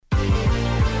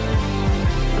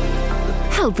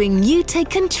helping you take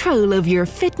control of your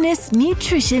fitness,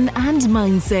 nutrition and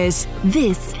mindset.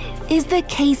 This is the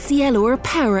KCLR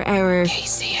Power Hour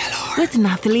with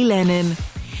Nathalie Lennon.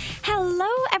 Hello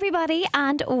everybody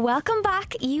and welcome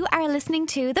back. You are listening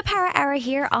to the Power Hour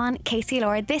here on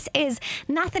KCLR. This is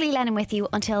Nathalie Lennon with you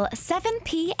until 7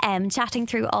 p.m, chatting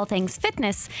through all things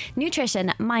fitness,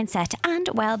 nutrition, mindset and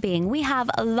well-being. We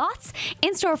have lots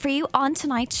in store for you on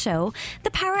tonight's show.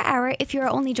 The Power Hour, if you're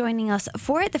only joining us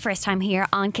for the first time here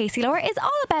on KCLR, is all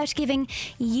about giving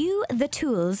you the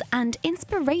tools and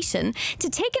inspiration to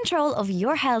take control of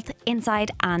your health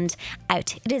inside and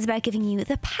out. It is about giving you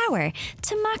the power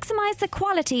to maximize the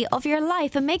quality of your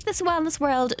life and make this wellness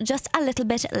world just a little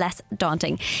bit less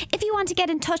daunting. If you want to get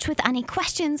in touch with any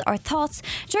questions or thoughts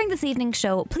during this evening's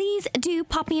show, please do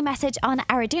pop me a message on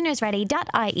our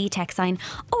dinnersready.ie text line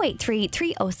 083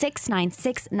 306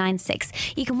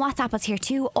 9696. You can WhatsApp us here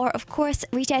too, or of course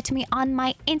reach out to me on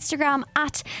my Instagram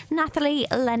at Nathalie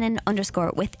Lennon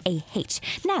 _ with a H.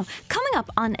 Now, coming up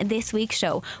on this week's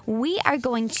show, we're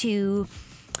going to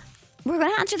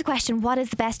answer the question, what is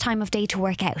the best time of day to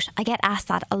work out? I get asked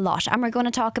that a lot. And we're going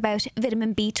to talk about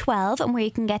vitamin B12 and where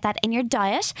you can get that in your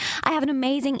diet. I have an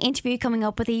amazing interview coming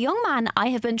up with a young man I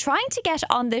have been trying to get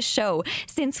on this show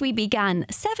since we began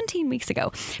 17 weeks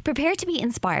ago. Prepare to be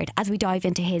inspired as we dive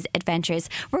into his adventures.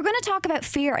 We're going to talk about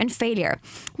fear and failure.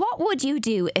 What would you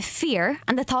do if fear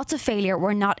and the thoughts of failure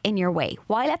were not in your way?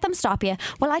 Why let them stop you?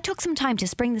 Well, I took some time to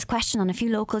spring this question on a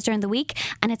few locals during the week,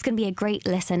 and it's going to be a great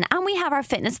listen. And we have our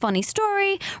fitness funny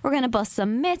story. We're going to bust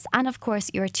some myths and of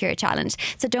course your cheer challenge.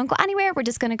 So don't go anywhere. We're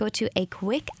just going to go to a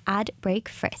quick ad break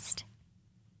first.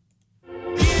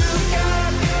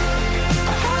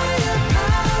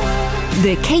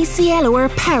 The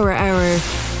KCLR Power Hour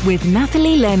with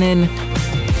Nathalie Lennon.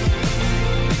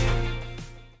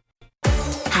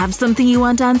 Have something you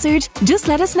want answered? Just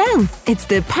let us know. It's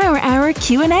the Power Hour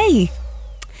Q&A.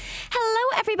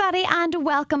 Hello everybody and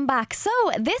welcome back. So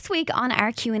this week on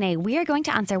our Q&A we are going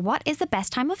to answer what is the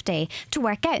best time of day to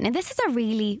work out. Now this is a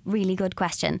really good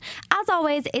question. As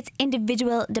always, it's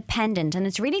individual dependent and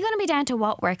it's really going to be down to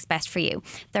what works best for you.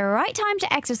 The right time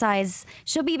to exercise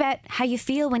should be about how you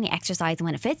feel when you exercise and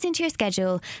when it fits into your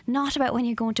schedule, not about when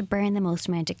you're going to burn the most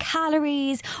amount of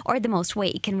calories or the most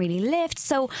weight you can really lift.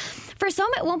 So for some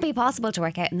it won't be possible to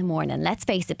work out in the morning, let's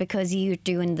face it, because you're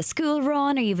doing the school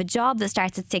run or you have a job that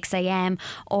starts at 6 a.m.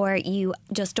 or you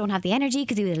just don't have the energy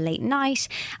because you had a late night.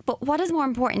 But what is more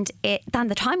important than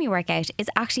the time you work out is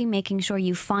actually making sure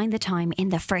you find the time in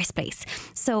the first place.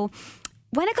 So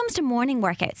when it comes to morning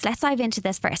workouts, let's dive into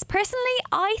this first. Personally,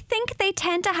 I think they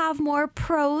tend to have more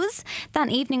pros than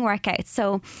evening workouts.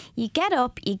 So you get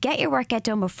up, you get your workout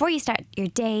done before you start your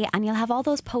day, and you'll have all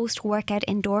those post-workout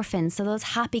endorphins, so those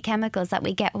happy chemicals that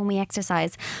we get when we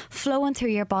exercise, flowing through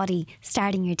your body,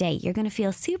 starting your day. You're going to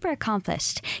feel super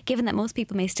accomplished, given that most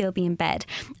people may still be in bed.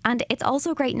 And it's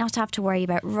also great not to have to worry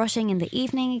about rushing in the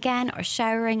evening again or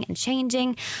showering and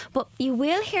changing. But you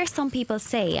will hear some people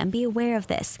say, and be aware of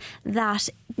this, that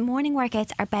morning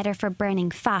workouts are better for burning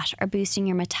fat or boosting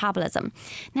your metabolism.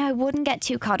 Now, I wouldn't get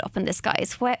too caught up in this,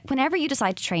 guys. Whenever you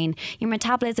decide to train, your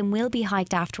metabolism will be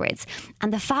hiked afterwards.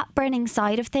 And the fat burning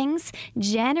side of things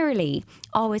generally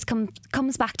always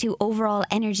comes back to overall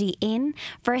energy in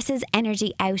versus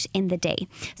energy out in the day.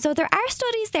 So there are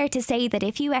studies there to say that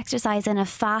if you exercise in a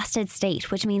fasted state,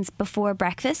 which means before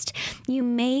breakfast, you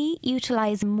may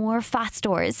utilise more fat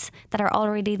stores that are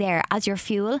already there as your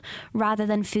fuel rather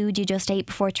than food you just ate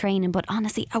before training. But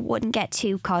honestly, I wouldn't get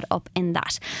too caught up in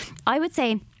that. I would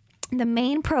say the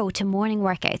main pro to morning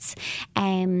workouts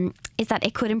is that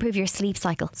it could improve your sleep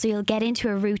cycle. So you'll get into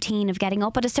a routine of getting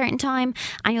up at a certain time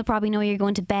and you'll probably know you're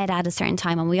going to bed at a certain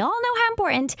time. And we all know how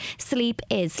important sleep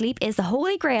is. Sleep is the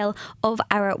holy grail of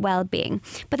our well-being.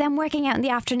 But then working out in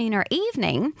the afternoon or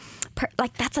evening,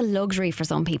 that's a luxury for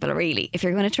some people, really. If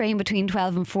you're going to train between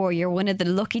 12 and 4, you're one of the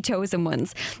lucky chosen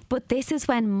ones. But this is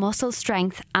when muscle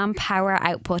strength and power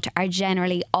output are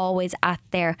generally always at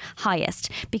their highest,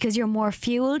 because you're more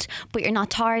fueled, but you're not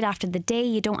tired after the day.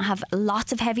 You don't have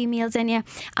lots of heavy meals in you,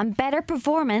 and better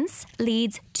performance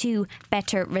leads to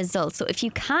better results. So if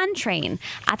you can train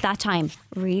at that time,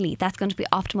 really, that's going to be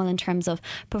optimal in terms of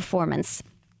performance.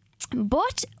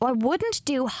 But I wouldn't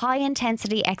do high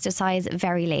intensity exercise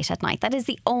very late at night. That is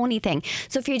the only thing.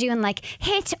 So if you're doing like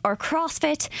HIIT or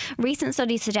CrossFit, recent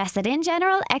studies suggest that in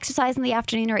general, exercise in the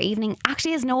afternoon or evening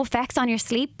actually has no effects on your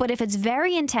sleep. But if it's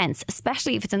very intense,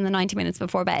 especially if it's in the 90 minutes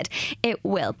before bed, it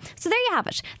will. So there you have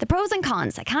it. The pros and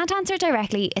cons. I can't answer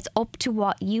directly. It's up to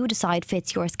what you decide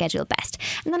fits your schedule best.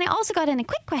 And then I also got in a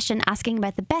quick question asking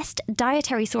about the best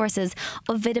dietary sources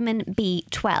of vitamin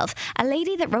B12. A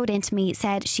lady that wrote into me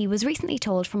said she was recently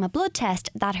told from a blood test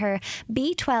that her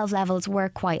B12 levels were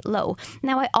quite low.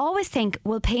 Now, I always think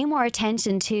we'll pay more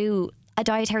attention to a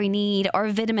dietary need or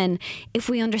a vitamin if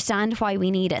we understand why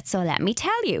we need it. So let me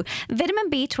tell you, vitamin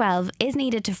B12 is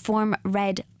needed to form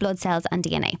red blood cells and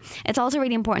DNA. It's also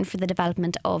really important for the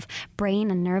development of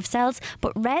brain and nerve cells,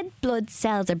 but red blood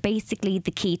cells are basically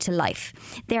the key to life.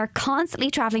 They are constantly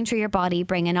travelling through your body,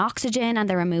 bringing oxygen, and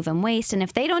they're removing waste, and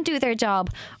if they don't do their job,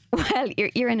 well,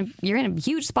 you're in a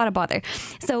huge spot of bother.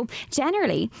 So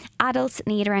generally, adults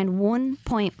need around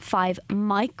 1.5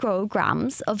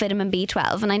 micrograms of vitamin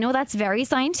B12. And I know that's very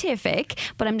scientific,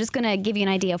 but I'm just going to give you an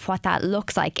idea of what that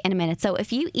looks like in a minute. So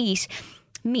if you eat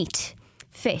meat,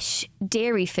 fish,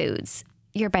 dairy foods,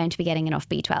 you're bound to be getting enough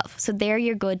B12. So they're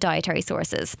your good dietary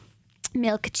sources.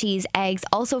 Milk, cheese, eggs,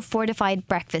 also fortified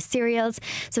breakfast cereals.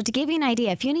 So to give you an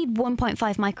idea, if you need 1.5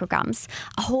 micrograms,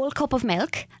 a whole cup of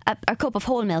milk, a cup of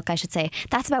whole milk I should say,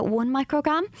 that's about 1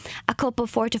 microgram. A cup of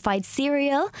fortified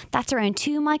cereal, that's around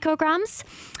 2 micrograms.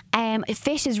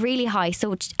 Fish is really high,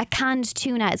 so a canned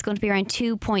tuna is going to be around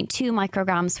 2.2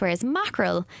 micrograms, whereas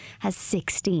mackerel has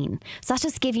 16. So that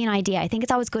just give you an idea. I think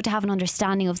it's always good to have an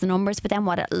understanding of the numbers, but then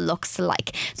what it looks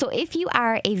like. So if you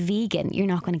are a vegan, you're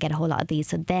not going to get a whole lot of these,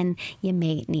 so then you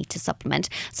may need to supplement.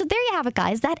 So there you have it,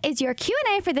 guys. That is your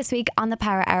Q&A for this week on the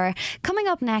Power Hour. Coming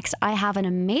up next, I have an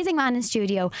amazing man in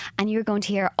studio, and you're going to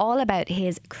hear all about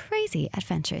his crazy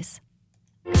adventures.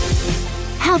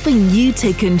 Helping you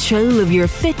take control of your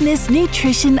fitness,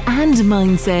 nutrition and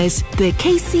mindset. The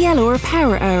KCLR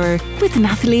Power Hour with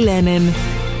Nathalie Lennon.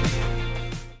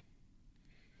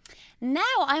 Now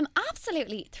I'm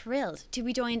absolutely thrilled to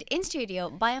be joined in studio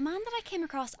by a man that I came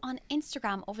across on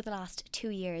Instagram over the last 2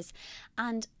 years,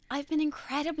 and I've been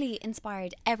incredibly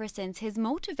inspired ever since. His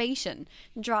motivation,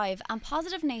 drive and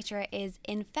positive nature is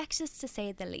infectious to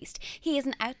say the least. He is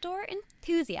an outdoor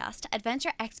enthusiast,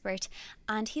 adventure expert,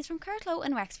 and he's from Carlow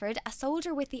in Wexford, a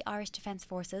soldier with the Irish Defence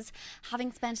Forces,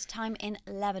 having spent time in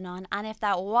Lebanon. And if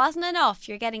that wasn't enough,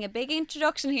 you're getting a big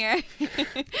introduction here.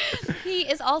 He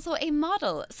is also a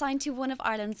model signed to one of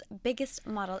Ireland's biggest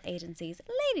model agencies.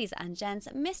 Ladies and gents,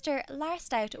 Mr. Lar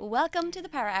Stoutt, welcome to the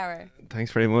Power Hour.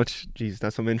 Thanks very much. Jeez,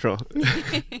 that's some intro.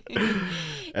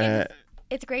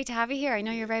 It's great to have you here. I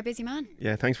know you're a very busy man.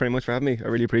 Yeah, thanks very much for having me. I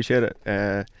really appreciate it.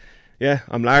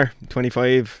 I'm Lar,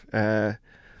 25.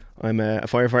 I'm a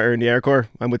firefighter in the Air Corps.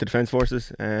 I'm with the Defence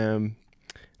Forces.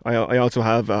 I also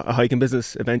have a hiking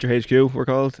business, Adventure HQ we're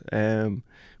called.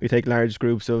 We take large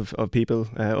groups of people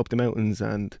up the mountains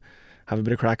and have a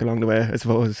bit of crack along the way, I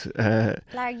suppose.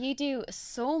 Lar, you do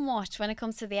so much when it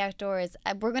comes to the outdoors.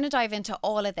 We're going to dive into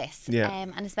all of this,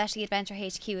 and especially Adventure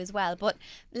HQ as well. But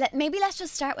let's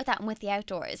just start with that and with the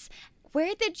outdoors.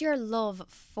 Where did your love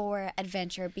for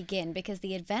adventure begin? Because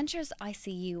the adventures I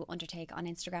see you undertake on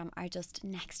Instagram are just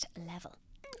next level.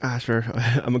 Sure.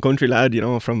 I'm a country lad,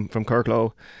 from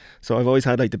Carlow. So I've always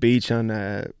had like the beach and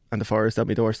the forest at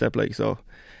my doorstep, like so.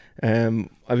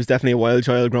 I was definitely a wild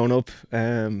child growing up.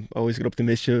 Always get up to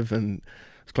mischief and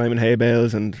was climbing hay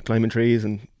bales and climbing trees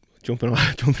and jumping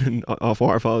off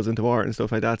waterfalls into water and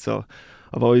stuff like that. So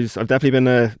I was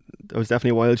definitely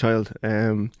a wild child.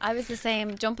 I was the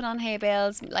same, jumping on hay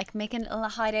bales, like making little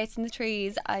hideouts in the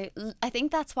trees. I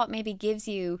think that's what maybe gives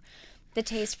you the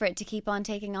taste for it to keep on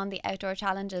taking on the outdoor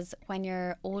challenges when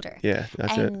you're older. Yeah,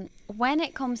 that's it. When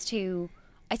it comes to,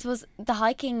 I suppose, the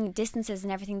hiking distances and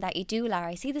everything that you do, Lar,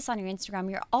 I see this on your Instagram.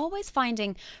 You're always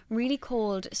finding really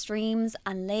cold streams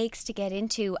and lakes to get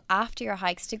into after your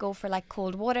hikes to go for like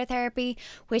cold water therapy,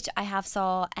 which I have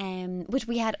saw, which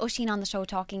we had Oisín on the show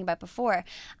talking about before.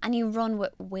 And you run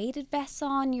with weighted vests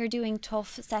on. You're doing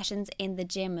tough sessions in the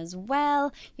gym as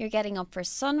well. You're getting up for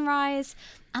sunrise.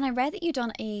 And I read that you've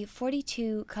done a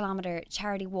 42-kilometre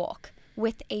charity walk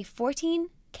with a 14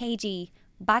 kg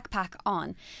backpack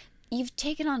on. You've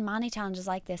taken on many challenges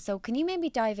like this, so can you maybe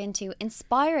dive into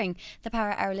inspiring the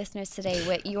Power Hour listeners today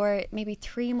with your maybe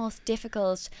 3 most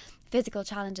difficult physical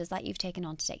challenges that you've taken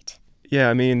on to date? Yeah,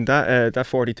 I mean that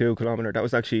 42 kilometre, that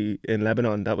was actually in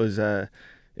Lebanon. That was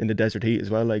in the desert heat as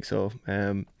well, like so.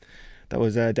 That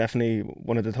was definitely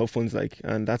one of the tough ones, like,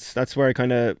 and that's where I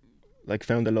kind of like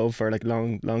found the love for like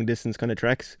long distance kind of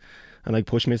treks and like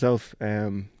push myself.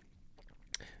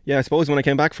 yeah, I suppose when I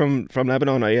came back from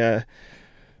Lebanon, I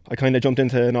kind of jumped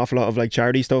into an awful lot of like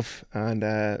charity stuff, and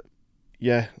I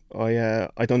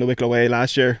done the Wicklow Way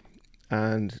last year,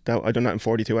 and I done that in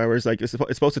 42 hours. Like it's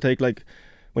supposed to take like,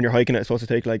 when you're hiking it, it's supposed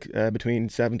to take like between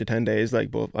 7 to 10 days.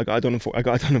 Like, but I got it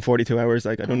done in 42 hours.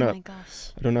 Like I done that. My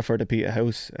gosh. I done that for the Peter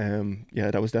House.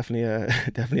 Yeah, that was definitely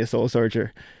definitely a soul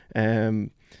searcher.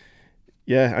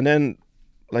 Yeah, and then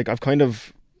like I kind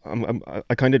of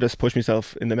just push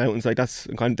myself in the mountains. Like that's,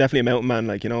 I'm kind of definitely a mountain man.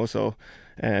 Like, you know, so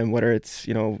whether it's,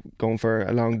 you know, going for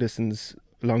a long distance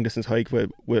hike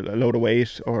with a load of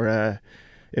weight, or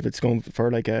if it's going for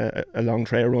like a long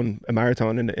trail run, a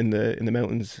marathon in the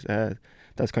mountains,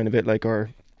 that's kind of it. Like,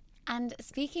 or. And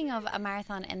speaking of a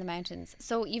marathon in the mountains,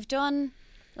 so you've done,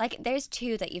 like, there's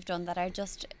two that you've done that are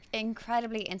just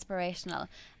incredibly inspirational,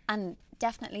 and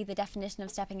definitely the definition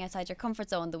of stepping outside your comfort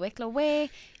zone. The Wicklow Way,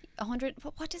 100,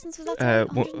 what distance was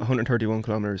that? 131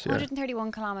 kilometres, yeah.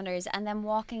 131 kilometres, and then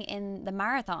walking in the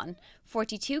marathon,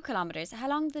 42 kilometres. How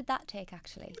long did that take,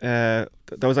 actually? That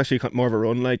was actually more of a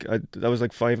run. Like, that was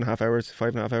like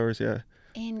 5.5 hours, yeah.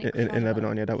 In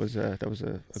Lebanon, yeah, that was a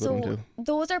good one too.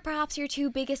 Those are perhaps your two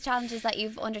biggest challenges that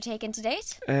you've undertaken to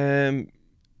date?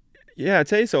 Yeah, I'd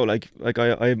say so. Like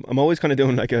I'm always kind of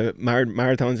doing like a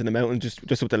marathons in the mountains,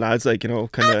 just with the lads, like, you know,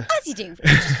 kind of as you do,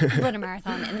 just run a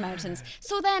marathon in the mountains.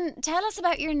 So then, tell us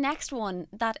about your next one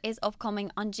that is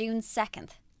upcoming on June 2nd.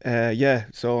 Yeah,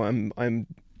 so I'm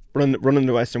running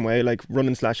the Western Way, like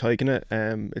running / hiking it.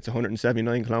 It's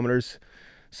 179 kilometers,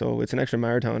 so it's an extra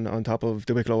marathon on top of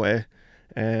the Wicklow Way.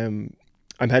 I'm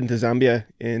heading to Zambia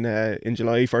in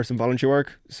July for some volunteer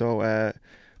work. So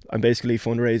I'm basically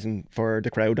fundraising for the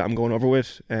crowd that I'm going over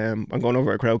with. I'm going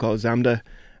over a crowd called Zamda,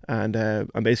 and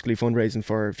I'm basically fundraising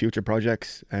for future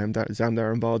projects that Zamda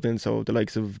are involved in. So the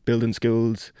likes of building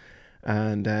schools,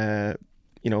 and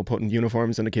you know, putting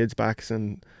uniforms on the kids' backs,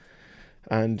 and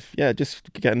yeah,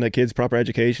 just getting the kids proper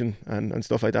education and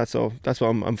stuff like that. So that's what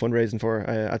I'm fundraising for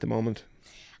at the moment.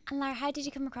 And Lar, how did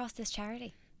you come across this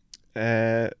charity?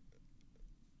 How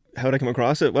did I come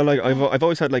across it? Well, like I've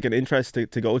always had like an interest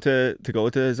to go to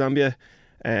Zambia,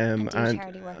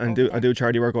 and do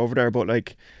charity work over there. But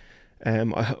like,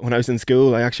 when I was in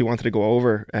school, I actually wanted to go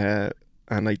over,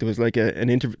 and like there was like an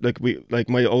interview. Like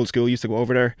my old school used to go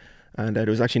over there, and there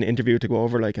was actually an interview to go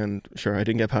over. Like, and sure, I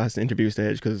didn't get past the interview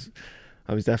stage because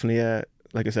I was definitely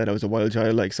like I said, I was a wild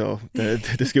child. Like, so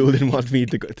the school didn't want me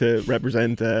to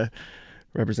represent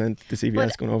the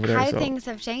CBS going over there. How things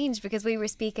have changed, because we were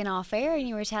speaking off air and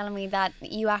you were telling me that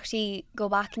you actually go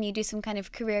back and you do some kind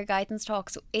of career guidance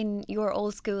talks in your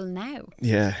old school now.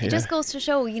 Yeah. It just goes to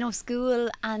show, you know, school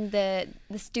and the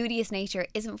studious nature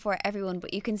isn't for everyone,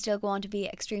 but you can still go on to be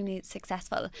extremely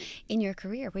successful in your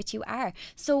career, which you are.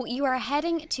 So you are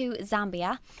heading to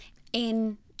Zambia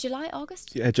in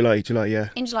August? Yeah, July, yeah.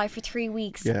 In July for 3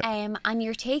 weeks. Yeah. And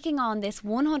you're taking on this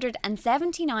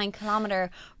 179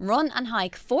 kilometre run and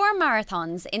hike, 4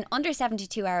 marathons in under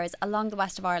 72 hours along the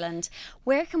west of Ireland.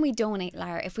 Where can we donate,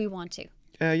 Lar, if we want to?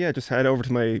 Yeah, just head over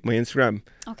to my Instagram.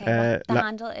 Okay, the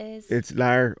handle is? It's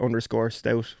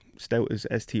Lar_Stoutt. Stoutt is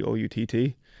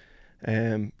STOUTT.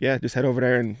 Yeah, just head over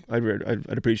there, and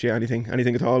I'd appreciate anything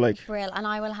at all. Like, Brill, and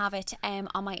I will have it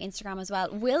on my Instagram as well.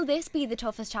 Will this be the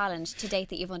toughest challenge to date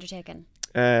that you've undertaken?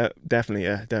 Definitely.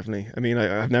 I mean,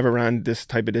 I've never ran this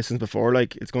type of distance before.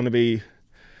 Like, it's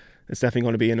definitely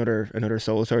going to be another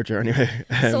soul searcher anyway.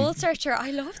 Soul searcher,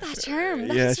 I love that term.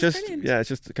 It's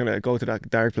just kind of go to that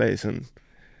dark place and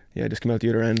just come out the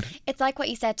other end. It's like what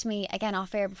you said to me again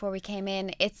off air before we came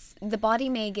in. It's the body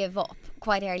may give up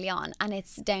quite early on, and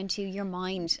it's down to your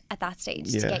mind at that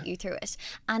stage to get you through it.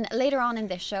 And later on in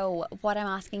this show, what I'm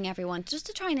asking everyone, just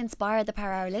to try and inspire the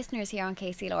Power Hour listeners here on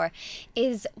KCLR,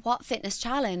 is what fitness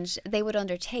challenge they would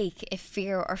undertake if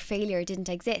fear or failure didn't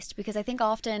exist. Because I think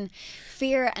often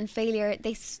fear and failure,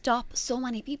 they stop so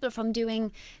many people from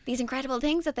doing these incredible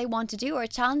things that they want to do, or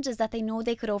challenges that they know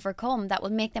they could overcome that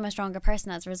will make them a stronger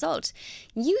person as a result.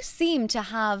 You seem to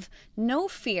have no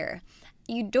fear.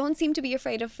 You don't seem to be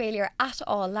afraid of failure at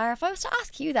all. Lara, if I was to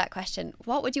ask you that question,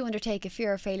 what would you undertake if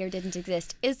fear or failure didn't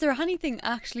exist? Is there anything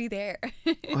actually there?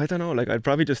 I don't know. Like, I'd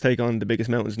probably just take on the biggest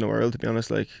mountains in the world, to be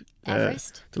honest. Like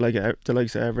Everest, the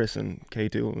likes of Everest and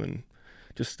K2, and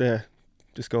just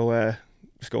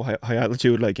go high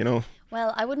altitude, like, you know.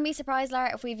 Well, I wouldn't be surprised,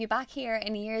 Lara, if we have you back here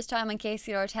in a year's time on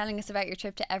KCLR telling us about your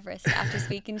trip to Everest after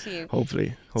speaking to you.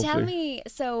 Hopefully. Tell me,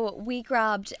 so we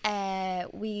grabbed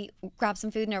some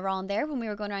food in Iran there when we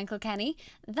were going around Kilkenny.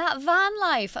 That van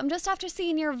life, I'm just after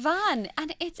seeing your van,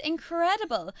 and it's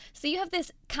incredible. So you have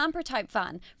this camper type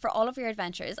van for all of your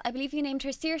adventures. I believe you named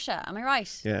her Saoirse, am I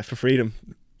right? Yeah, for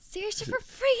freedom. Seriously, for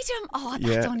freedom. Oh,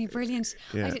 that's Yeah. only brilliant.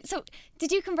 Yeah. So,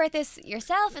 did you convert this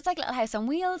yourself? It's like Little House on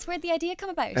Wheels. Where'd the idea come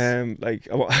about? Like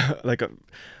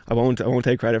I won't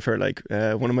take credit for it. Like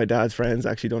one of my dad's friends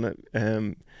actually done it.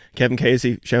 Kevin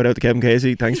Casey, shout out to Kevin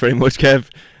Casey. Thanks very much, Kev.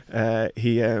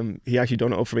 He actually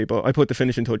done it up for me, but I put the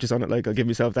finishing touches on it. Like, I'll give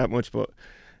myself that much. But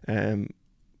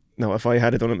no, if I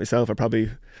had done it myself, I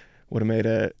probably would have made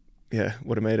a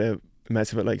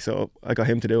mess of it. Like, so I got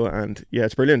him to do it, and yeah,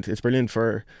 it's brilliant. It's brilliant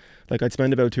for, like, I'd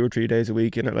spend about 2 or 3 days a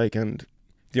week in it, like, and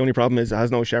the only problem is it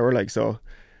has no shower, like, so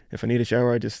if I need a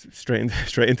shower, I just straight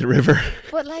into the river.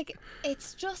 But like,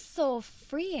 it's just so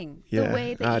freeing the Yeah.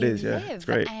 way that It you is, yeah. live. It's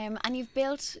great. And you've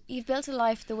built a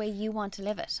life the way you want to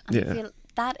live it. And I Yeah. feel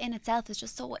that in itself is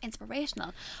just so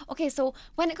inspirational. Okay, so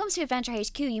when it comes to Adventure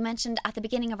HQ, you mentioned at the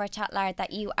beginning of our chat, Lar,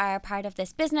 that you are part of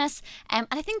this business. And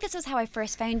I think this was how I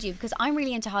first found you, because I'm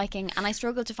really into hiking and I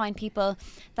struggle to find people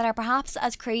that are perhaps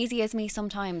as crazy as me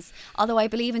sometimes. Although I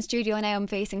believe in studio now I'm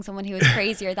facing someone who is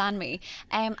crazier than me.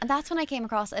 And that's when I came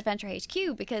across Adventure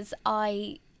HQ, because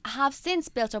I have since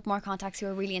built up more contacts who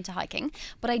are really into hiking,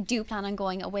 but I do plan on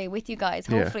going away with you guys,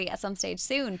 hopefully at some stage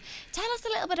soon. Tell us a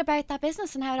little bit about that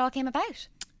business and how it all came about.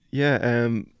 Yeah,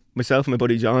 myself and my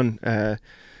buddy John,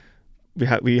 we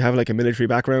have like a military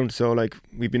background, so like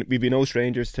we've been no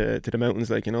strangers to the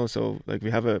mountains, like, you know. So like we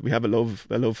have a love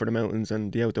for the mountains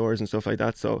and the outdoors and stuff like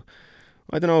that. So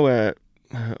I don't know.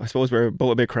 I suppose we're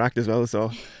both a bit cracked as well,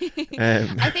 so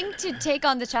I think to take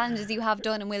on the challenges you have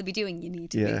done and will be doing, you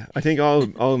need to yeah, I think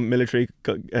all military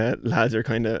lads are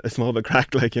kind of a small bit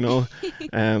cracked, like, you know.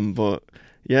 But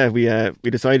yeah, we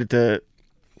decided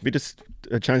we just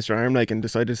chanced our arm, like, and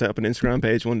decided to set up an Instagram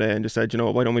page one day and just said, you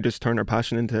know, why don't we just turn our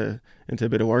passion into a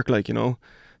bit of work, like, you know.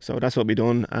 So that's what we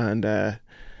done, and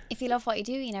if you love what you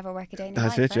do, you never work a day in your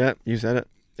life. that's it, right? yeah, you said it.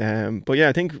 But yeah,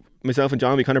 I think myself and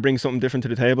John, we kind of bring something different to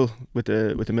the table with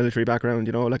the military background,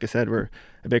 you know. Like I said, we're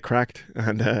a bit cracked,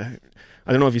 and I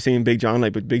don't know if you've seen Big John,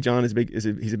 like, but Big John is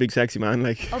he's a big sexy man,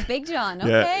 like. Oh, Big John,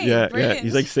 okay, yeah, brilliant. yeah.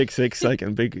 He's like 6'6", like,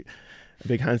 and a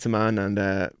big handsome man,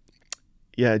 and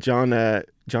yeah, John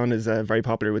is very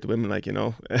popular with women, like, you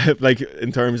know, like,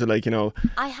 in terms of, like, you know.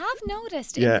 I have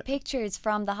noticed in the pictures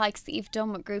from the hikes that you've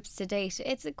done with groups to date,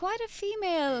 it's quite a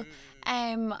female,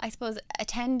 I suppose,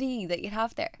 attendee that you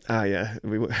have there. Yeah,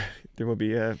 there will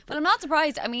be. Well, I'm not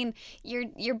surprised. I mean,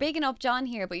 you're bigging up John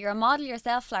here, but you're a model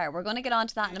yourself, Lar. We're going to get on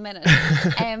to that in a minute.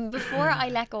 Before I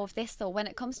let go of this, though, when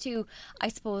it comes to, I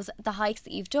suppose, the hikes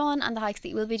that you've done and the hikes that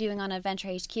you will be doing on Adventure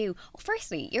HQ, well,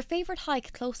 firstly, your favourite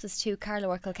hike closest to Carlow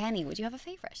or Kilkenny, would you have a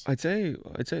favourite? I'd say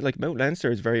like Mount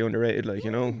Leinster is very underrated, like, you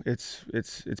know. It's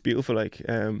beautiful, like.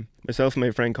 Myself and my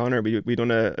friend Connor, we done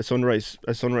a sunrise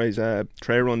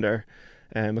trail run there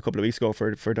a couple of weeks ago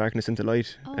for Darkness into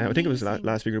Light. I think it was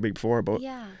last week or the week before, but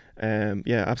yeah,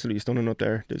 absolutely stunning up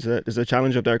there. There's a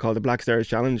challenge up there called the Black Stars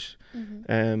Challenge.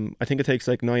 I think it takes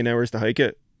like 9 hours to hike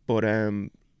it, but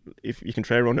if you can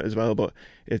trail run it as well, but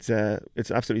it's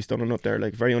absolutely stunning up there,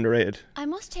 like, very underrated. I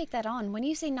must take that on. When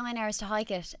you say 9 hours to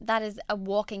hike it, that is a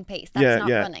walking pace. That's not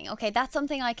running. Okay, that's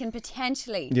something I can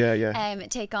potentially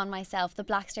take on myself. The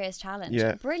Black Stairs Challenge.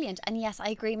 Yeah. Brilliant. And yes, I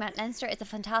agree, Mount Leinster is a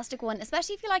fantastic one,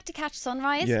 especially if you like to catch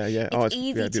sunrise. Yeah. It's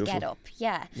easy to get up.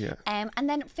 Yeah. And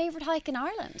then favourite hike in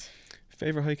Ireland?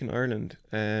 Favourite hike in Ireland?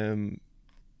 I'd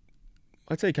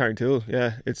say Carrigtwohill.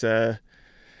 Yeah, it's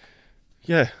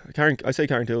I'd say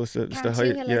Carrigtwohill is the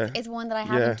height. Is one that I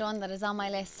haven't done that is on my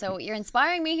list. So you're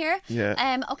inspiring me here.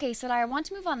 Yeah. Okay, so Lara, I want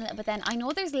to move on a little bit then. I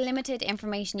know there's limited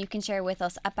information you can share with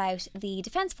us about the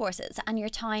Defence Forces and your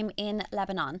time in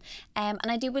Lebanon. And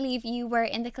I do believe you were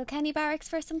in the Kilkenny barracks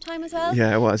for some time as well.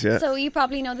 Yeah, I was, yeah. So you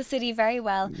probably know the city very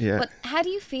well. Yeah. But how do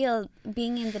you feel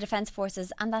being in the Defence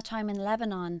Forces and that time in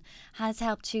Lebanon has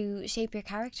helped to shape your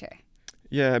character?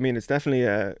 Yeah, I mean, it's definitely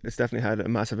had a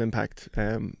massive impact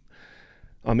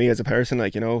on me as a person,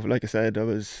 like, you know. Like I said, I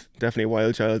was definitely a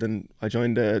wild child, and I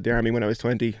joined the army when I was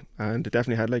 20, and it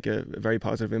definitely had like a very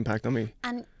positive impact on me.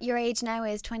 And your age now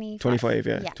is 25? 25,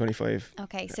 yeah. 25.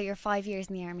 Okay, so you're 5 years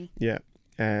in the army. Yeah.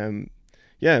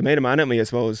 It made a man at me, I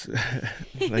suppose,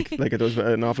 like it does with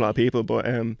an awful lot of people, but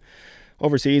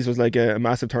overseas was like a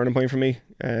massive turning point for me.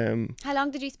 How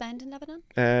long did you spend in Lebanon?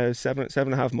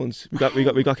 7.5 months.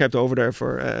 We got kept over there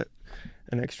for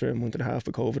an extra month and a half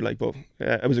with COVID, like, but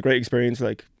it was a great experience,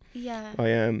 like. Yeah.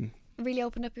 I really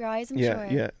opened up your eyes, I'm sure.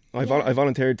 Yeah. I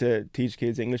volunteered to teach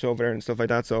kids English over there and stuff like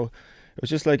that, so it was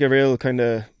just like a real kind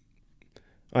of,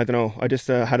 I don't know, I just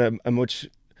had a much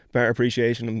better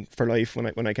appreciation for life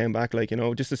when I came back, like, you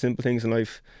know, just the simple things in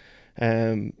life.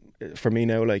 For me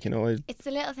now, like, you know, it's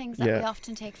the little things that we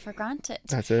often take for granted.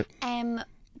 That's it.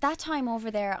 That time over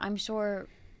there, I'm sure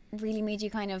really made you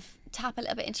kind of tap a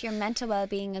little bit into your mental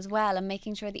well-being as well, and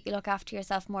making sure that you look after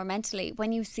yourself more mentally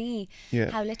when you see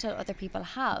how little other people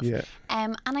have.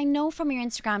 And I know from your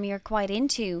Instagram you're quite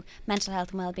into mental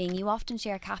health and well-being. You often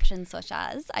share captions such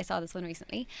as, I saw this one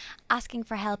recently, asking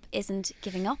for help isn't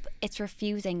giving up, it's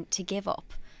refusing to give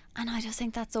up. And I just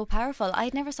think that's so powerful.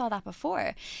 I'd never saw that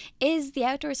before. Is the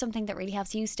outdoors something that really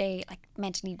helps you stay like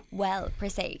mentally well, per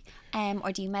se?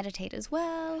 Or do you meditate as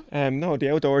well? No,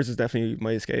 the outdoors is definitely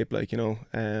my escape. Like, you know,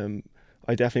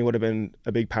 I definitely would have been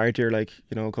a big partier, like,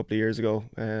 you know, a couple of years ago.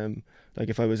 Like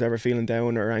if I was ever feeling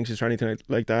down or anxious or anything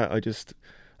like that,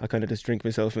 I kind of just drink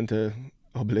myself into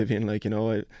oblivion. Like, you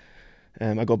know,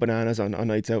 I go bananas on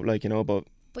nights out, like, you know, but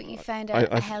you found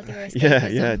a healthier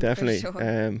escapism. Yeah, definitely. For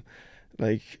sure.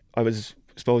 Like I was,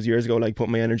 suppose years ago, like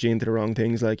putting my energy into the wrong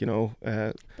things, like, you know.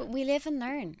 But we live and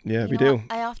learn. Yeah, we do.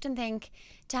 I often think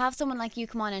to have someone like you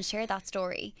come on and share that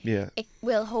story, it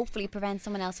will hopefully prevent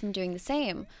someone else from doing the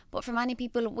same. But for many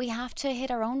people, we have to hit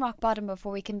our own rock bottom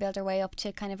before we can build our way up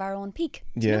to kind of our own peak.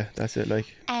 Yeah, that's it.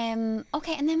 Like.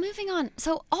 Okay, and then moving on.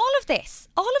 So all of this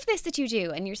that you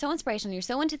do, and you're so inspirational, you're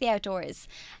so into the outdoors,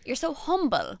 you're so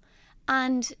humble,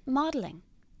 and modelling,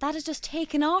 that has just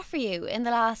taken off for you in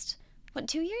the last,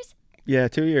 2 years? Yeah,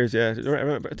 2 years, yeah.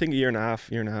 I think a year and a half,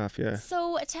 yeah.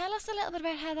 So tell us a little bit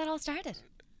about how that all started.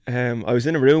 I was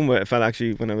in a room with a fella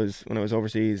actually when I was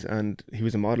overseas, and he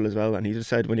was a model as well, and he just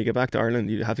said, when you get back to Ireland,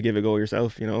 you have to give it a go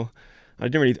yourself, you know. I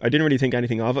didn't really think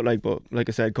anything of it, like, but like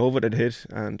I said, COVID had hit,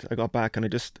 and I got back and I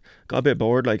just got a bit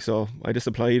bored, like, so I just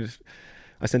applied.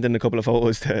 I sent in a couple of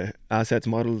photos to Assets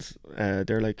Models.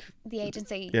 They're like the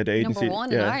agency, agency number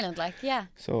one in Ireland, like, yeah.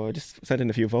 So I just sent in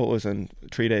a few photos, and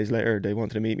 3 days later they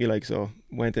wanted to meet me, like, so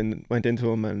went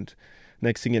into him, and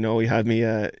next thing you know, he had me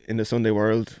in the Sunday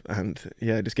World, and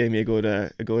just gave me a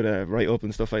good write up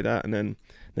and stuff like that, and then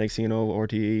next thing you know,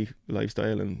 RTE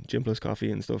Lifestyle and Gym Plus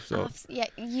Coffee and stuff. So yeah,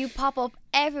 you pop up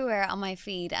everywhere on my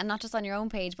feed, and not just on your own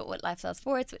page, but with Lifestyle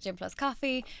Sports, with Gym Plus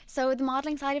Coffee. So the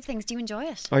modelling side of things, do you enjoy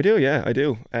it? I do, yeah, I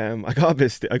do. I got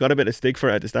a bit of stick for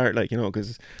it at the start, like, you know,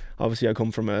 because obviously I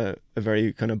come from a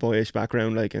very kind of boyish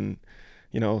background, like, and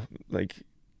you know, like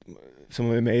some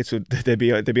of my mates they'd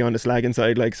be on the slagging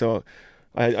side, like, so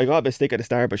I got a bit of stick at the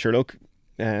start, but sure, look,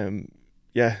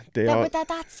 but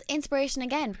that's inspiration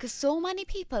again, because so many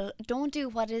people don't do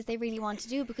what it is they really want to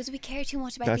do because we care too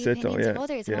much about the opinions of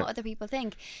others and what other people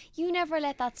think. You never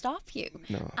let that stop you.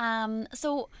 No.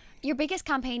 So your biggest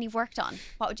campaign you've worked on,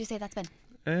 what would you say that's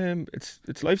been? It's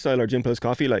Lifestyle or Gym Plus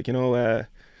Coffee, like, you know.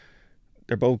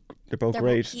 They're both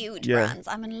great. Both huge brands.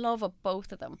 I'm in love with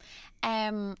both of them.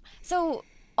 So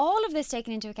all of this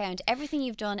taken into account, everything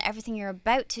you've done, everything you're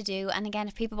about to do, and again,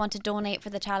 if people want to donate for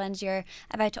the challenge you're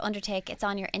about to undertake, it's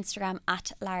on your Instagram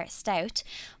at Lar Stoutt.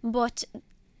 But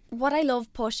what I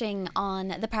love pushing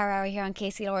on the Power Hour here on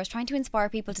KCLR is trying to inspire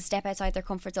people to step outside their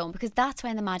comfort zone, because that's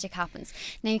when the magic happens.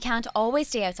 Now, you can't always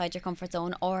stay outside your comfort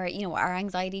zone, or, you know, our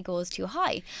anxiety goes too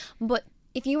high. But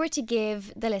if you were to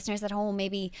give the listeners at home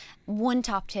maybe one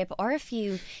top tip or a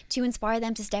few to inspire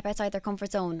them to step outside their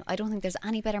comfort zone, I don't think there's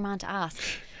any better man to ask.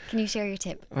 Can you share your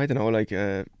tip? I don't know, like,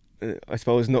 I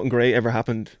suppose nothing great ever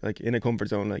happened like in a comfort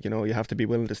zone. Like, you know, you have to be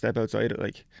willing to step outside it.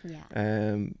 Like,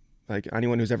 like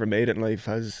anyone who's ever made it in life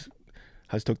has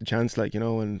took the chance, like, you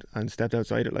know, and stepped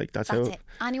outside it. Like, that's how it.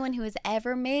 Anyone who has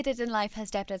ever made it in life has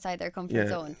stepped outside their comfort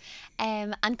zone.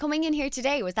 And coming in here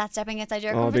today, was that stepping outside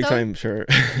your comfort zone? Oh, big time, sure.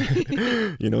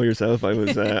 You know yourself, I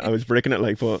was bricking it,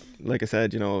 like, but like I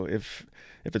said, you know, if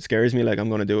it scares me, like, I'm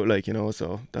gonna do it, like, you know.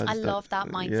 So I love that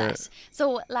mindset. Yeah.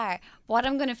 So, Lar, what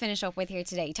I'm going to finish up with here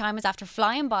today, time is after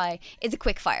flying by, is a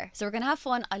quick fire. So we're going to have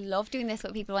fun. I love doing this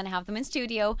with people when I have them in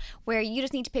studio, where you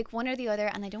just need to pick one or the other,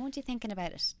 and I don't want you thinking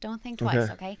about it. Don't think twice,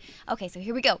 okay? Okay, so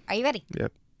here we go. Are you ready?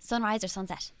 Yep. Sunrise or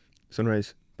sunset?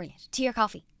 Sunrise. Brilliant. Tea or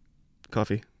coffee?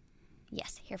 Coffee.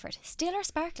 Yes, here for it. Still or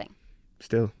sparkling?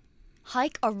 Still.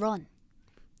 Hike or run?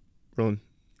 Run.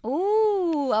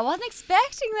 Ooh, I wasn't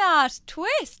expecting that.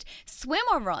 Twist. Swim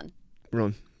or run?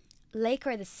 Run. Lake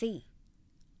or the sea?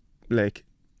 Lake.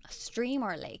 A stream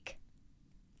or a lake?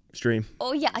 Stream.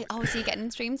 Oh yeah, I always see you getting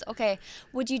in streams. Okay.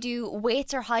 Would you do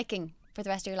weights or hiking for the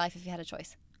rest of your life if you had a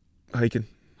choice? Hiking.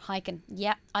 Hiking.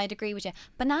 Yeah, I'd agree with you.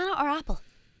 Banana or apple?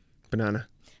 Banana.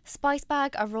 Spice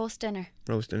bag or roast dinner?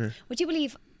 Roast dinner. Would you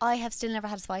believe I have still never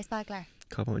had a spice bag, Lar?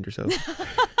 Cop on yourself.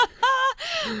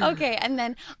 Okay, and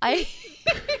then I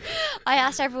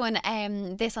asked everyone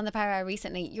this on the Power Hour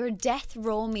recently, your death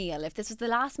row meal, if this was the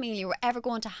last meal you were ever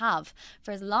going to have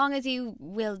for as long as you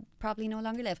will probably no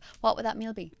longer live, what would that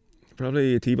meal be?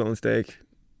 Probably a T-bone steak.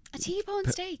 A T-bone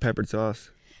steak? Peppered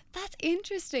sauce. That's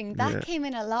interesting. That came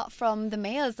in a lot from the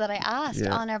males that I asked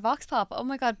on our Vox Pop. Oh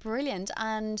my God, brilliant.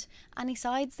 And any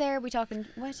sides there? We talking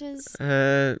wedges?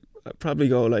 I'd probably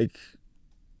go like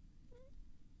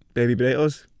baby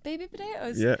potatoes. Baby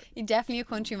potatoes? Yeah. You're definitely a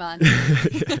countryman.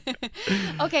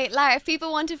 Okay, Lar, if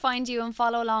people want to find you and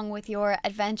follow along with your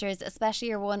adventures, especially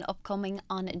your one upcoming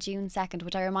on June 2nd,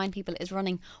 which I remind people is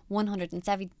running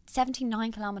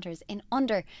 179 kilometres in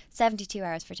under 72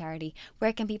 hours for charity,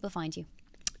 where can people find you?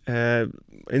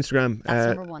 Instagram.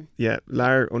 That's number one. Yeah,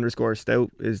 Lar_Stoutt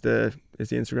is the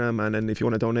Instagram, and then if you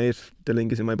want to donate, the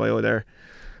link is in my bio there.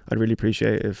 I'd really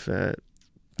appreciate if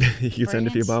you could send a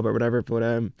few bob or whatever.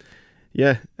 But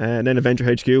yeah, and then Adventure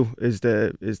HQ is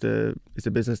the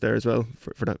business there as well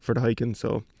for the hiking.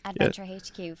 So Adventure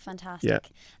HQ, fantastic. Yeah.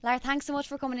 Lar, thanks so much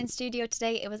for coming in studio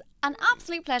today. It was an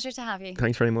absolute pleasure to have you.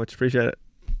 Thanks very much. Appreciate it.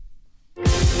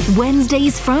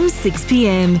 Wednesdays from 6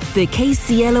 p.m. The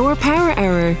KCLR Power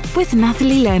Hour with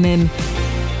Nathalie Lennon.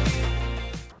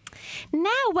 Now,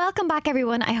 welcome back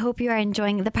everyone. I hope you are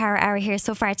enjoying the Power Hour here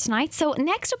so far tonight. So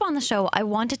next up on the show, I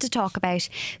wanted to talk about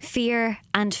fear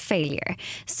and failure.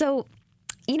 So,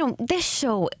 you know, this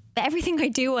show, everything I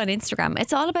do on Instagram,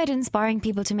 it's all about inspiring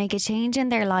people to make a change in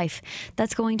their life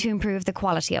that's going to improve the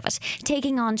quality of it.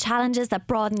 Taking on challenges that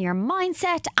broaden your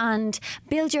mindset and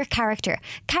build your character.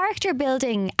 Character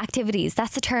building activities,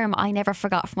 that's a term I never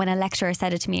forgot from when a lecturer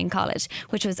said it to me in college,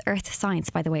 which was earth science,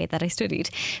 by the way, that I studied.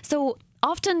 So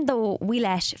often, though, we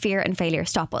let fear and failure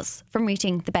stop us from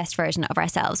reaching the best version of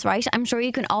ourselves, right? I'm sure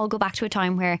you can all go back to a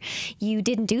time where you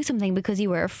didn't do something because you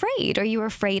were afraid, or you were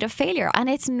afraid of failure. And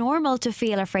it's normal to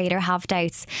feel afraid or have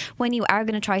doubts when you are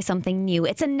going to try something new.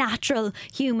 It's a natural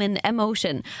human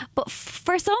emotion. But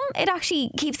for some, it actually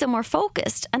keeps them more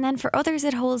focused. And then for others,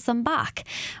 it holds them back.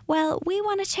 Well, we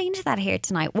want to change that here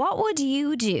tonight. What would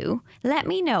you do? Let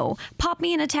me know. Pop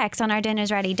me in a text on our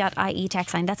dinnersready.ie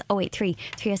text line. That's 083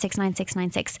 306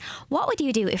 9696. What would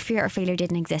you do if fear or failure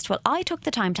didn't exist? Well, I took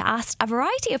the time to ask a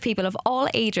variety of people of all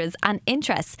ages and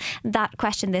interests that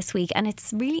question this week, and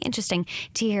it's really interesting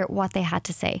to hear what they had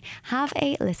to say. Have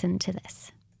a listen to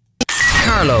this.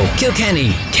 Carlo, Kilkenny,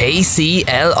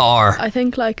 KCLR. I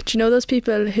think, like, do you know those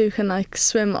people who can, like,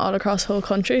 swim all across the whole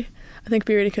country? I think it'd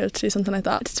be really cool to do something like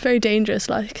that. It's very dangerous,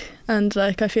 like, and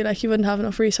like I feel like you wouldn't have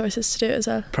enough resources to do it as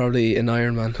well. Probably an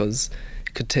Ironman, because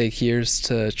it could take years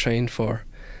to train for,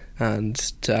 and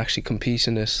to actually compete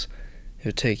in it, it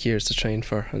would take years to train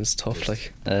for, and it's tough.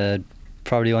 Like,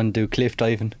 probably want to do cliff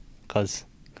diving, because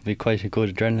it could be quite a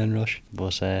good adrenaline rush,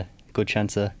 but good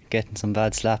chance of getting some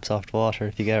bad slaps off the water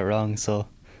if you get it wrong. So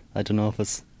I don't know if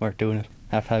it's worth doing it.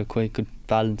 Have to have quite good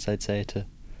balance, I'd say, to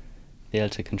be able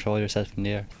to control yourself in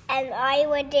the air. I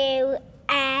would do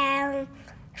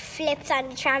flips on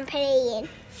the trampoline.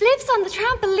 Flips on the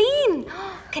trampoline?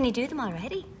 Can you do them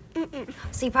already? Mm-mm.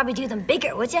 So you probably do them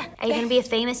bigger, would you? Are you going to be a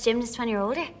famous gymnast when you're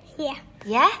older? Yeah.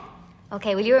 Yeah?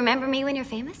 Okay, will you remember me when you're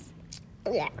famous?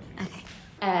 Yeah. Okay.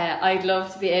 I'd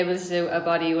love to be able to do a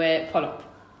bodyweight pull-up.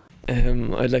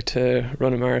 I'd like to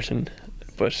run a marathon,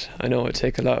 but I know it'd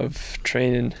take a lot of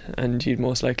training, and you'd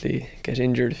most likely get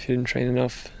injured if you didn't train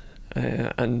enough.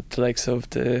 And the likes of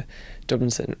the Dublin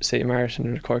City Marathon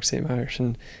or the Cork City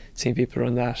Marathon, seeing people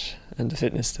run that and the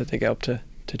fitness that they get up to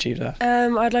achieve that.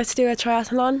 I'd like to do a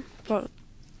triathlon, but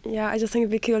yeah, I just think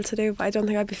it'd be cool to do, but I don't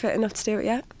think I'd be fit enough to do it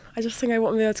yet. I just think I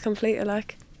wouldn't be able to complete it,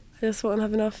 like, I just wouldn't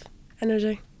have enough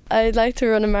energy. I'd like to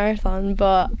run a marathon,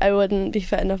 but I wouldn't be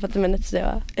fit enough at the minute to do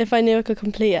it. If I knew I could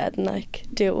complete it and like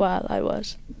do it well, I would.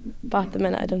 But at the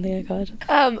minute, I don't think I could.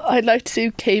 I'd like to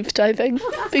do cave diving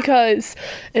because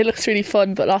it looks really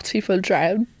fun, but lots of people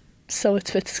drown, so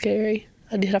it's a bit scary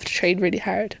and you'd have to train really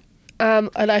hard.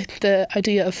 I like the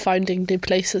idea of finding new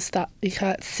places that you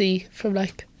can't see from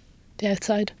like the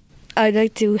outside. I'd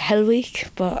like to do Hell Week,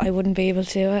 but I wouldn't be able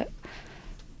to do it.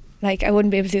 Like, I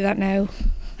wouldn't be able to do that now.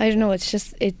 I don't know, it's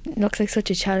just, it looks like such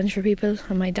a challenge for people,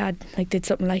 and my dad like did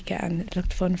something like it and it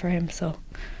looked fun for him, so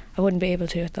I wouldn't be able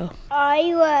to do it though.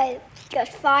 I would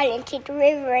just fall into the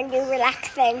river and do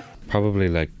relaxing. Probably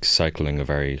like cycling a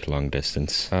very long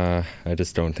distance. I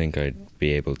just don't think I'd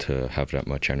be able to have that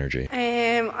much energy.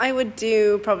 I would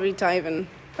do probably diving,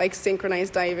 like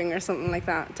synchronised diving or something like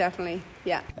that, definitely,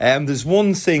 yeah. There's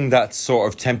one thing that sort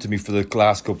of tempted me for the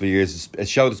last couple of years. It's a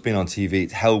show that's been on TV,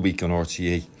 it's Hell Week on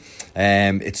RTE.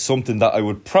 It's something that I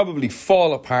would probably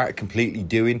fall apart completely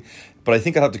doing, but I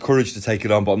think I'd have the courage to take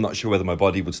it on, but I'm not sure whether my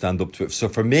body would stand up to it. So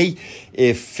for me,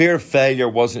 if fear of failure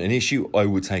wasn't an issue, I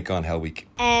would take on Hell Week.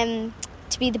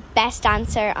 To be the best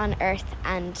dancer on earth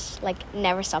and like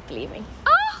never stop believing.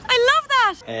 Oh, I love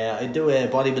that! I do a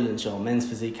bodybuilding show, men's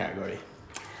physique category.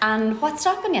 And what's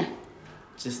stopping you?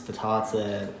 Just the thoughts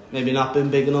of maybe not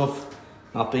being big enough,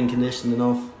 not being conditioned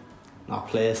enough, not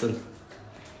placing.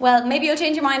 Well, maybe you'll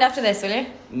change your mind after this, will you?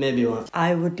 Maybe one.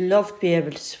 I would love to be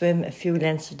able to swim a few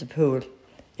lengths of the pool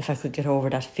if I could get over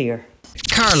that fear.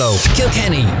 Carlo,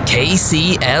 Kilkenny,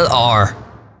 KCLR.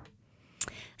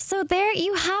 So there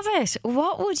you have it.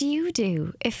 What would you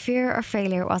do if fear or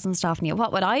failure wasn't stopping you?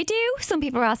 What would I do? Some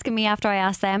people are asking me after I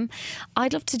asked them.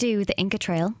 I'd love to do the Inca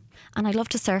Trail. And I'd love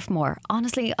to surf more.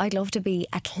 Honestly, I'd love to be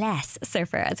a class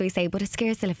surfer, as we say, but it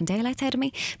scares the living daylights out of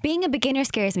me. Being a beginner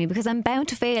scares me because I'm bound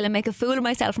to fail and make a fool of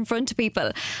myself in front of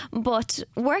people. But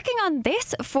working on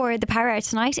this for the Power Hour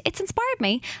tonight, it's inspired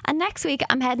me. And next week,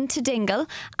 I'm heading to Dingle,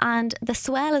 and the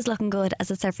swell is looking good, as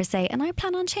the surfers say, and I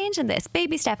plan on changing this.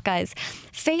 Baby step, guys.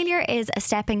 Failure is a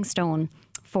stepping stone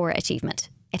for achievement.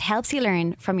 It helps you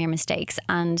learn from your mistakes,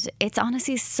 and it's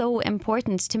honestly so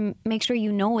important to make sure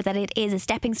you know that it is a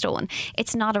stepping stone.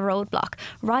 It's not a roadblock.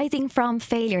 Rising from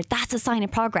failure, that's a sign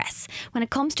of progress. When it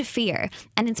comes to fear,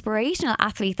 an inspirational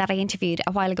athlete that I interviewed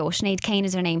a while ago, Sinead Kane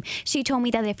is her name, she told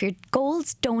me that if your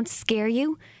goals don't scare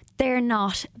you, they're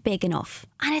not big enough.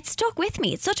 And it stuck with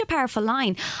me. It's such a powerful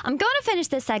line. I'm going to finish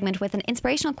this segment with an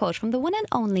inspirational quote from the one and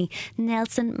only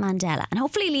Nelson Mandela, and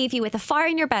hopefully leave you with a fire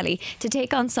in your belly to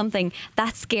take on something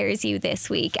that scares you this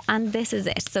week. And this is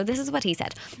it. So this is what he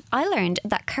said. I learned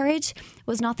that courage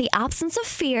was not the absence of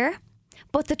fear,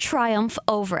 but the triumph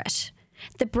over it.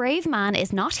 The brave man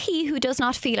is not he who does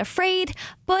not feel afraid,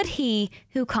 but he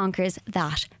who conquers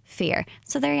that fear.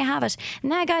 So there you have it.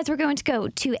 Now, guys, we're going to go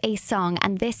to a song,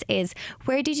 and this is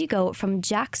Where Did You Go from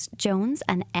Jax Jones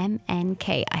and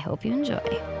MNK. I hope you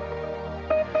enjoy.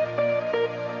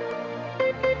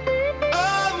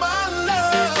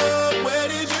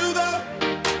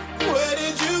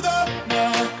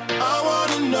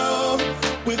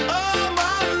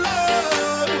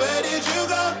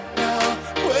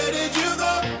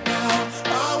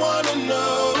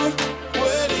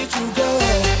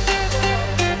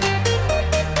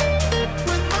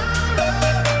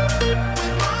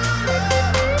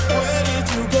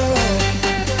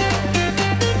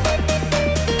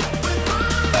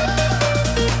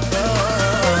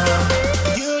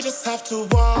 To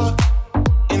walk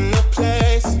in the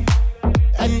place,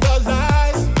 and your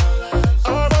lies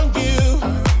are on you.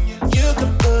 You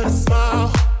can put a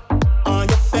smile on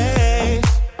your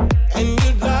face, and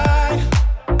you light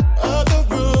up the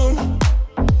room.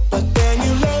 But then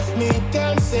you left me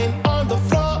dancing on the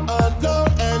floor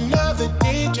alone, and now the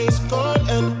DJ's gone,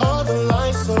 and all the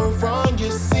lights are wrong.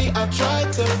 You see, I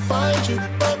tried to find you,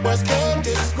 but words can't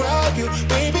describe you.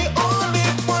 Baby, only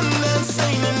one that's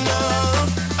ain't enough.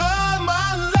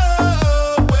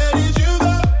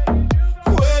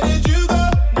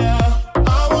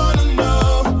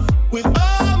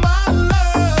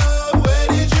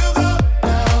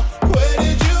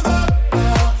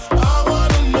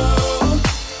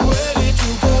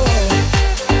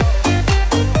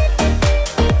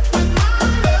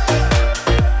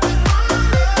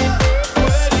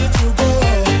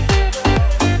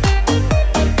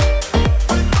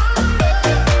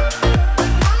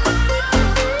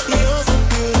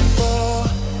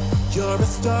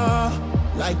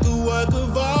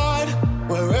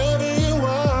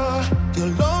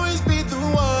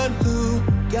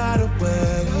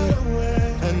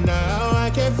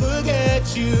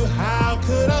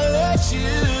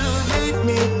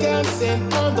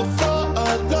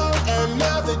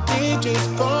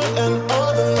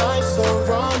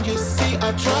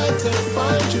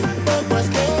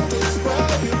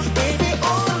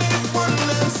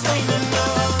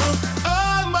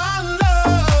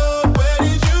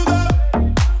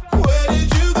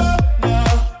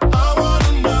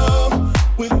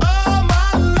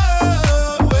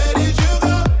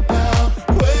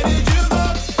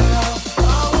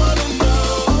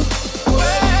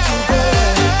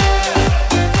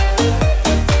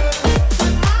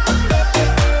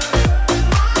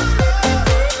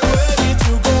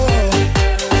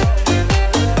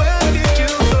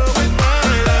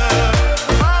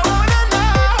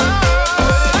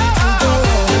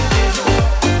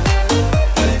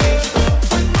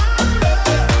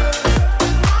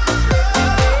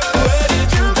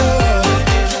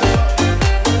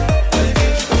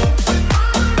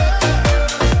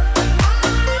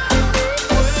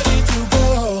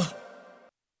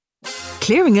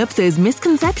 Clearing up those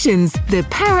misconceptions, the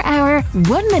Power Hour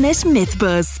 1 Minute Myth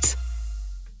Bust.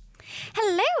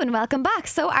 Hello and welcome back.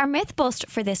 So our myth bust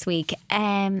for this week,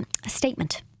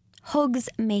 statement. Hugs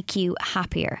make you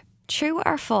happier. True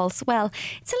or false? Well,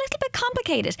 it's a little bit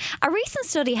complicated. A recent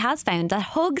study has found that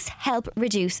hugs help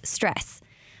reduce stress,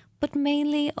 but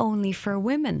mainly only for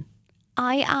women.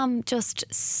 I am just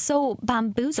so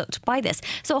bamboozled by this.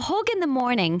 So a hug in the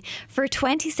morning for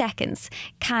 20 seconds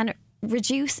can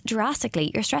reduce drastically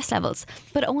your stress levels,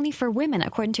 but only for women,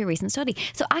 according to a recent study.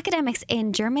 So academics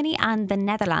in Germany and the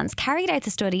Netherlands carried out the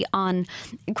study on,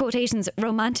 quotations,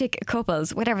 romantic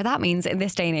couples, whatever that means in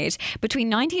this day and age, between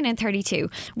 19 and 32,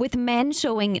 with men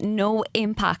showing no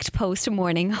impact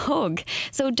post-morning hug.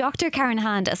 So Dr. Karen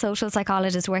Hand, a social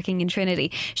psychologist working in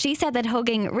Trinity, she said that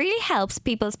hugging really helps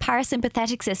people's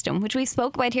parasympathetic system, which we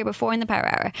spoke about here before in the Power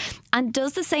Hour, and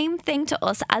does the same thing to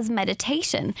us as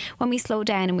meditation when we slow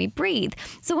down and we breathe.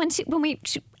 So when we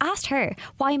asked her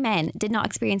why men did not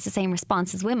experience the same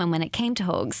response as women when it came to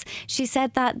hugs, she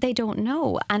said that they don't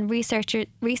know, and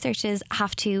researchers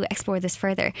have to explore this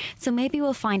further. So maybe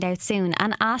we'll find out soon.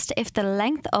 And asked if the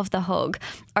length of the hug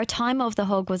or time of the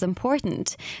hug was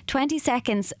important. 20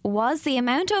 seconds was the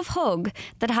amount of hug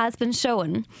that has been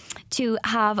shown to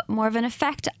have more of an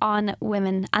effect on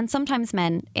women and sometimes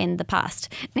men in the past.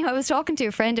 Now, I was talking to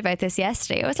a friend about this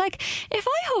yesterday. I was like, if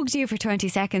I hugged you for 20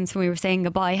 seconds when we were saying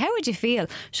goodbye, how would you feel?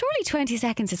 Surely 20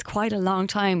 seconds is quite a long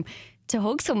time to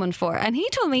hug someone for. And he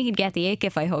told me he'd get the ick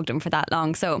if I hugged him for that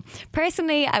long. So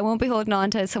personally, I won't be holding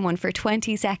on to someone for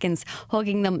 20 seconds,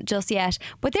 hugging them just yet.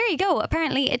 But there you go.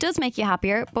 Apparently it does make you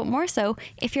happier, but more so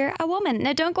if you're a woman.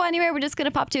 Now don't go anywhere. We're just going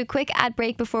to pop to a quick ad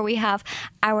break before we have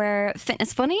our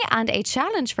Fitness Funny and a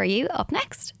challenge for you up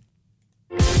next.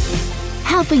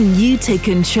 Helping you take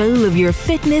control of your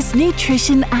fitness,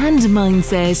 nutrition and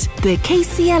mindset. The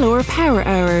KCLR Power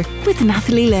Hour with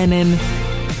Nathalie Lennon.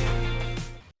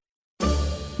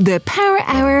 The Power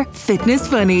Hour Fitness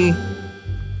Funny.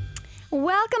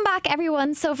 Welcome back,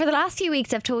 everyone. So for the last few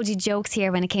weeks I've told you jokes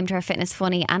here when it came to our Fitness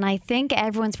Funny, and I think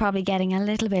everyone's probably getting a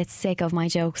little bit sick of my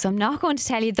jokes, so I'm not going to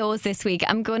tell you those this week.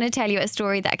 I'm going to tell you a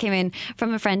story that came in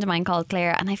from a friend of mine called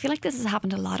Claire, and I feel like this has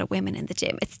happened to a lot of women in the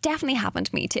gym. It's definitely happened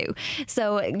to me too.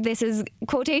 So this is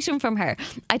quotation from her.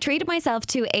 I treated myself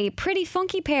to a pretty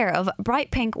funky pair of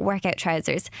bright pink workout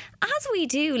trousers, as we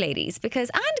do, ladies, because,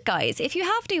 and guys, if you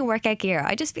have new workout gear,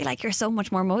 I just feel like you're so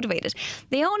much more motivated.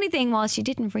 The only thing was she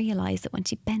didn't realise that when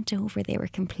she bent over they were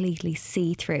completely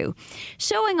see-through,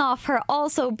 showing off her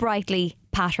also brightly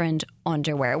patterned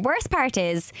underwear. Worst part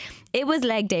is it was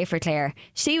leg day for Claire.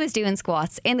 She was doing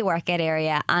squats in the workout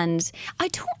area, and I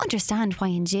don't understand why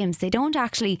in gyms they don't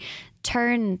actually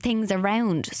turn things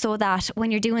around so that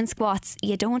when you're doing squats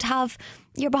you don't have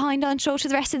your behind on show to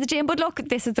the rest of the gym. But look,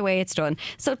 this is the way it's done.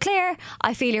 So Claire,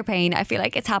 I feel your pain. I feel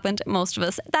like it's happened to most of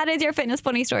us. That is your Fitness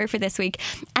Funny story for this week.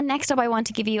 And next up I want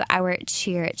to give you our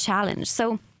cheer challenge.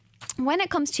 So when it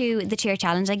comes to the cheer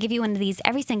challenge, I give you one of these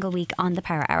every single week on the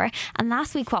Power Hour. And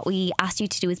last week what we asked you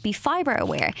to do is be fibre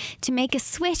aware, to make a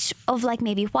switch of like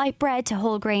maybe white bread to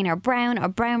whole grain or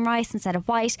brown rice instead of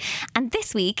white. And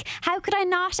this week, how could I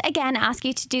not again ask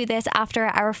you to do this after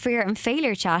our fear and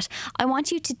failure chat? I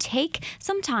want you to take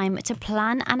some time to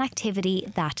plan an activity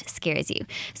that scares you.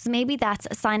 So maybe that's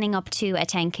signing up to a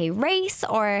 10k race,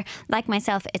 or like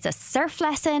myself, it's a surf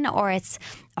lesson, or it's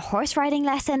a horse riding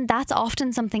lesson. That's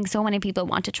often something so many people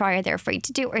want to try or they're afraid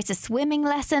to do. Or it's a swimming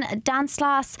lesson, a dance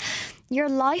class. Your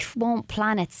life won't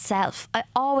plan itself. I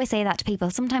always say that to people.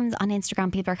 Sometimes on Instagram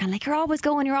people are kind of like, you're always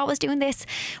going, you're always doing this.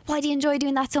 Why do you enjoy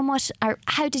doing that so much? Or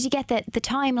how did you get the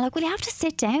time? I'm like, well, you have to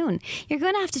sit down. You're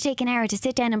going to have to take an hour to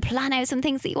sit down and plan out some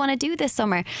things that you want to do this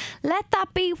summer. Let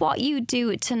that be what you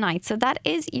do tonight. So that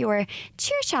is your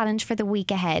cheer challenge for the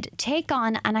week ahead. Take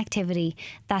on an activity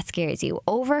that scares you.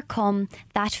 Overcome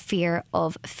that fear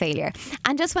of failure.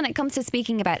 And just when it comes to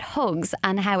speaking about hugs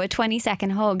and how a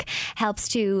 20-second hug helps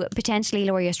to potentially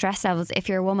lower your stress levels if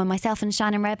you're a woman, myself and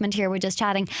Shannon Redmond here were just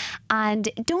chatting, and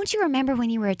don't you remember when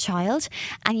you were a child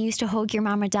and you used to hug your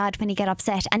mum or dad when you get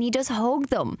upset, and you just hug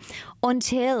them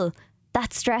until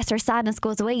that stress or sadness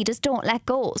goes away? You just don't let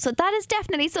go. So that is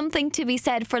definitely something to be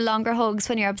said for longer hugs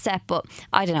when you're upset. But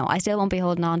I don't know, I still won't be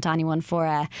holding on to anyone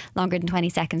for longer than 20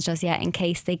 seconds just yet, in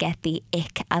case they get the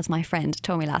ick, as my friend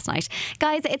told me last night.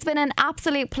 Guys, it's been an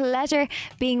absolute pleasure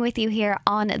being with you here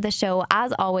on the show.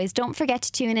 As always, don't forget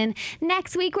to tune in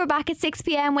next week. We're back at 6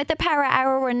 p.m. with the Power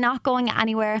Hour. We're not going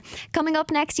anywhere. Coming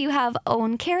up next, you have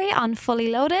Owen Carey on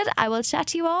Fully Loaded. I will chat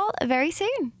to you all very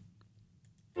soon.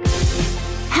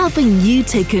 Helping you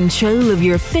take control of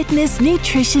your fitness,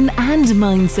 nutrition and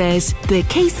mindset. The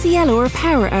KCLR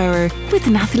Power Hour with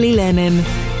Nathalie Lennon.